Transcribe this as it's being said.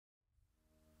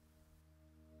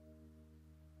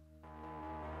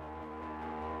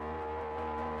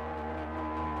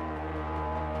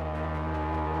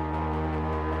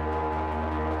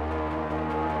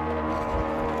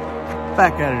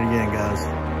back at it again, guys.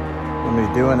 I'm gonna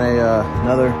be doing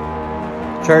another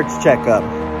church checkup.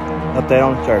 Update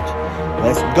on the church.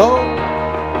 Let's go.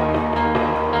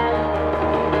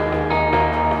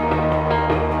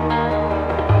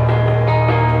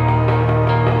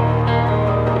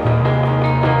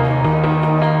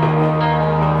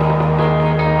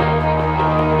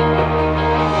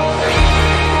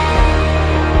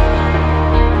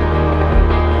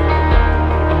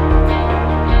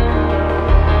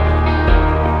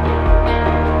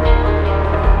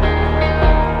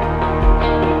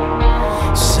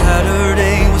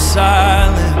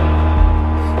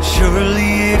 Silent,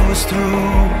 surely it was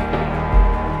through.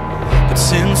 But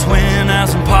since when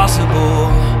has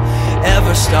impossible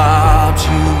ever stopped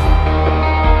you?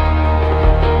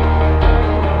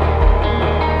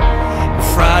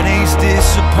 Friday's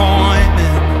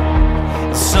disappointment,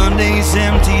 Sunday's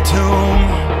empty tomb.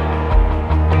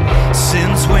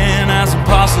 Since when has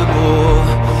impossible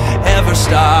ever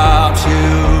stopped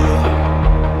you?